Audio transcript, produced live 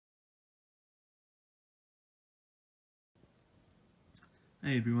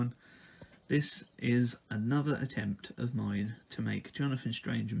Hey everyone, this is another attempt of mine to make Jonathan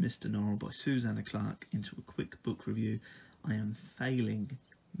Strange and Mr. Norrell by Susanna Clarke into a quick book review. I am failing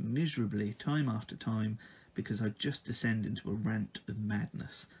miserably time after time because I just descend into a rant of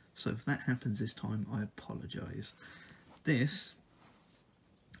madness. So if that happens this time, I apologise. This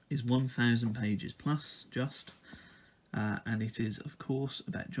is 1,000 pages plus, and it is of course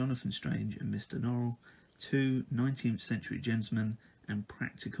about Jonathan Strange and Mr. Norrell, two 19th century gentlemen and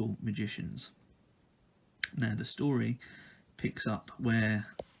practical magicians. Now the story picks up where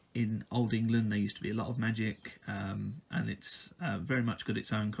in Old England there used to be a lot of magic, and it's very much got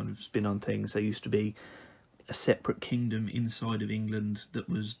its own kind of spin on things. There used to be a separate kingdom inside of England that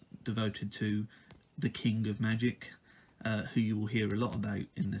was devoted to the King of Magic, who you will hear a lot about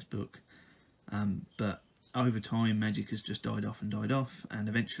in this book. But over time magic has just died off, and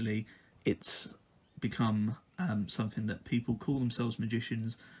eventually it's become something that people call themselves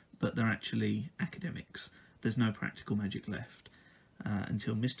magicians, but they're actually academics. There's no practical magic left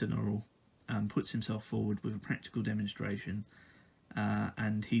until Mr. Norrell puts himself forward with a practical demonstration,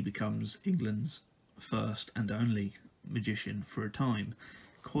 and he becomes England's first and only magician for a time.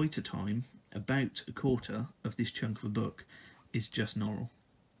 Quite a time. About a quarter of this chunk of a book is just Norrell.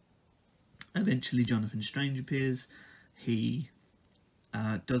 Eventually Jonathan Strange appears. He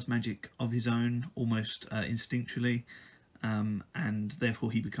does magic of his own, almost instinctually, and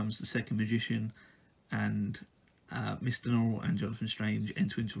therefore he becomes the second magician, and Mr. Norrell and Jonathan Strange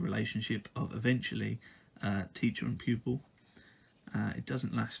enter into a relationship of eventually teacher and pupil. It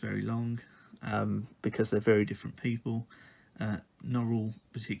doesn't last very long because they're very different people. Norrell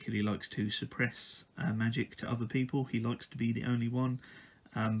particularly likes to suppress magic to other people. He likes to be the only one,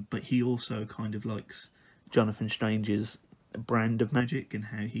 but he also kind of likes Jonathan Strange's brand of magic and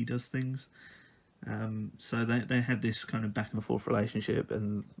how he does things. So they have this kind of back and forth relationship,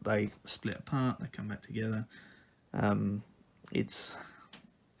 and they split apart, they come back together. It's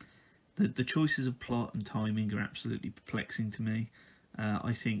the choices of plot and timing are absolutely perplexing to me.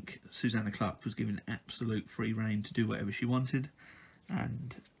 I think Susanna Clarke was given absolute free rein to do whatever she wanted,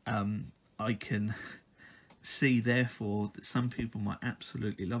 and I can see therefore that some people might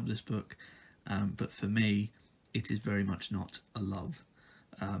absolutely love this book, but for me it is very much not a love.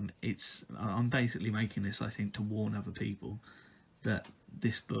 I'm basically making this, I think, to warn other people that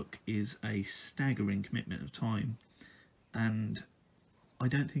this book is a staggering commitment of time, and I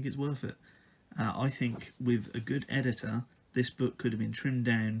don't think it's worth it. I think with a good editor this book could have been trimmed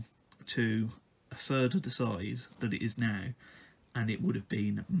down to a third of the size that it is now, and it would have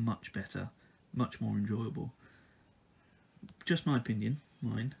been much better, much more enjoyable. Just my opinion,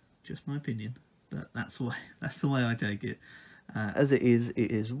 just my opinion, but that's the way I take it. As it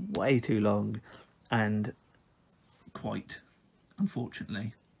is way too long and quite,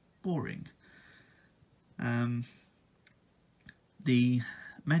 unfortunately, boring. The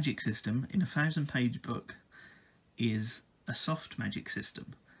magic system in a 1,000-page book is a soft magic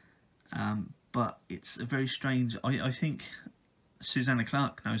system, but it's a very strange. I think Susanna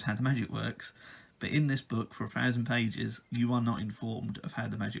Clarke knows how the magic works, but in this book for 1,000 pages you are not informed of how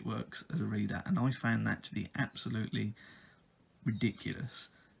the magic works as a reader, and I found that to be absolutely ridiculous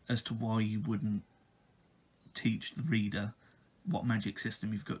as to why you wouldn't teach the reader what magic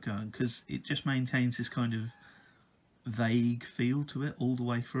system you've got going, because it just maintains this kind of vague feel to it all the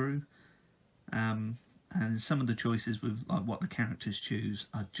way through. And some of the choices with like what the characters choose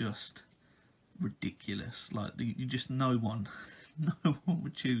are just ridiculous. Like you just no one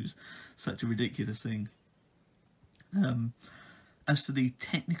would choose such a ridiculous thing. As for the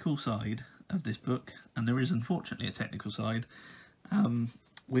technical side of this book, and there is unfortunately a technical side,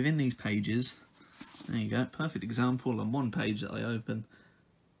 within these pages, there you go, perfect example on one page that I open,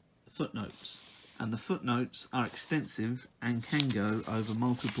 footnotes, and the footnotes are extensive and can go over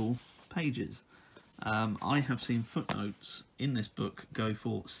multiple pages. I have seen footnotes in this book go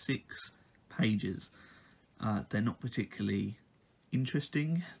for 6 pages. They're not particularly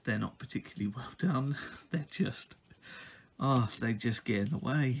interesting, they're not particularly well done, they're just, they just get in the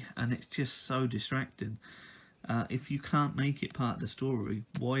way, and it's just so distracting. If you can't make it part of the story,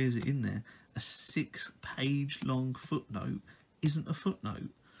 why is it in there? A 6-page long footnote isn't a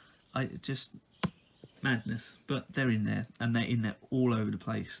footnote. Just madness, but they're in there, and they're in there all over the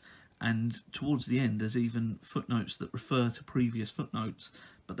place. And towards the end there's even footnotes that refer to previous footnotes,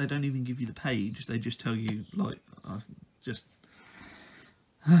 but they don't even give you the page, they just tell you, like, just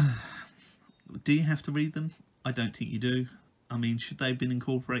do you have to read them? I don't think you do. I mean, should they have been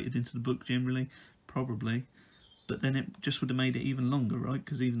incorporated into the book generally? Probably, but then it just would have made it even longer, right?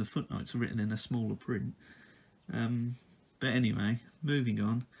 Because even the footnotes are written in a smaller print. But anyway, moving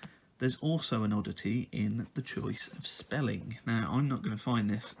on. There's also an oddity in the choice of spelling. Now, I'm not going to find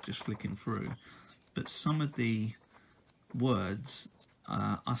this just flicking through, but some of the words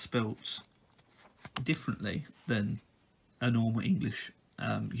are spelt differently than a normal English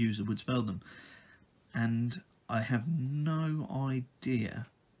user would spell them. And I have no idea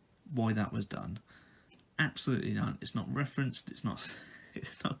why that was done. Absolutely none. It's not referenced, it's not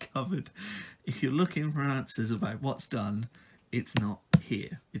covered. If you're looking for answers about what's done, it's not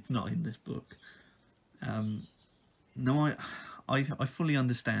here. It's not in this book. No, I fully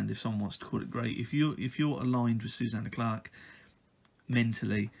understand if someone wants to call it great. If you're aligned with Susanna Clarke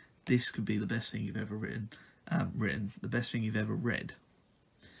mentally, this could be the best thing you've ever written, the best thing you've ever read.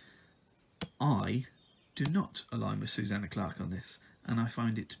 I do not align with Susanna Clarke on this, and I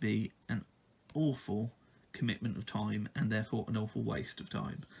find it to be an awful commitment of time and therefore an awful waste of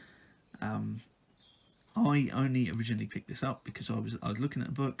time. I only originally picked this up because I was looking at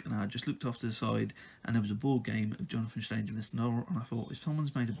a book and I just looked off to the side and there was a board game of Jonathan Strange and Mr. Norrell, and I thought, if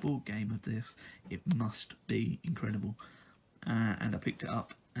someone's made a board game of this, it must be incredible. And I picked it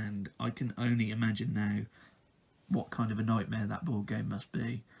up, and I can only imagine now what kind of a nightmare that board game must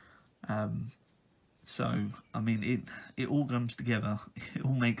be. So, I mean, it all comes together. It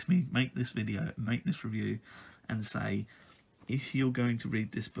all makes me make this video, make this review, and say, if you're going to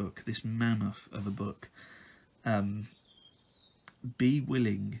read this book, this mammoth of a book, be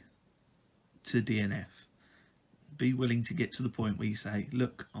willing to DNF. Be willing to get to the point where you say,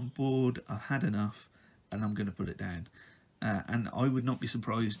 look, I'm bored, I've had enough, and I'm going to put it down. And I would not be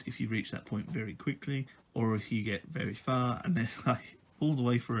surprised if you reach that point very quickly, or if you get very far, and then like all the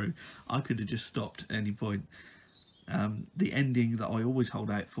way through, I could have just stopped at any point. The ending that I always hold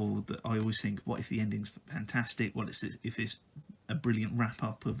out for, that I always think, what if the ending's fantastic? What if it's a brilliant wrap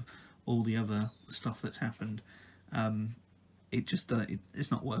up of all the other stuff that's happened? It just it's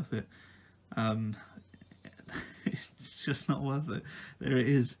not worth it. It's just not worth it. There it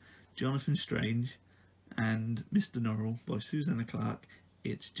is, Jonathan Strange and Mr. Norrell by Susanna Clarke.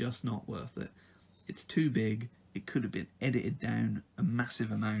 It's just not worth it. It's too big. It could have been edited down a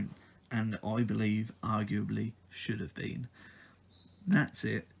massive amount, and I believe arguably should have been. That's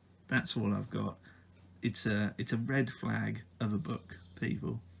it. That's all I've got. It's a red flag of a book,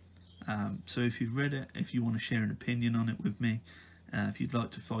 people. So if you've read it, if you want to share an opinion on it with me, if you'd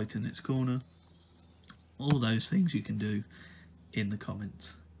like to fight in its corner, all those things you can do in the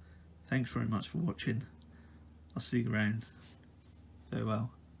comments. Thanks very much for watching. I'll see you around.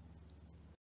 Farewell.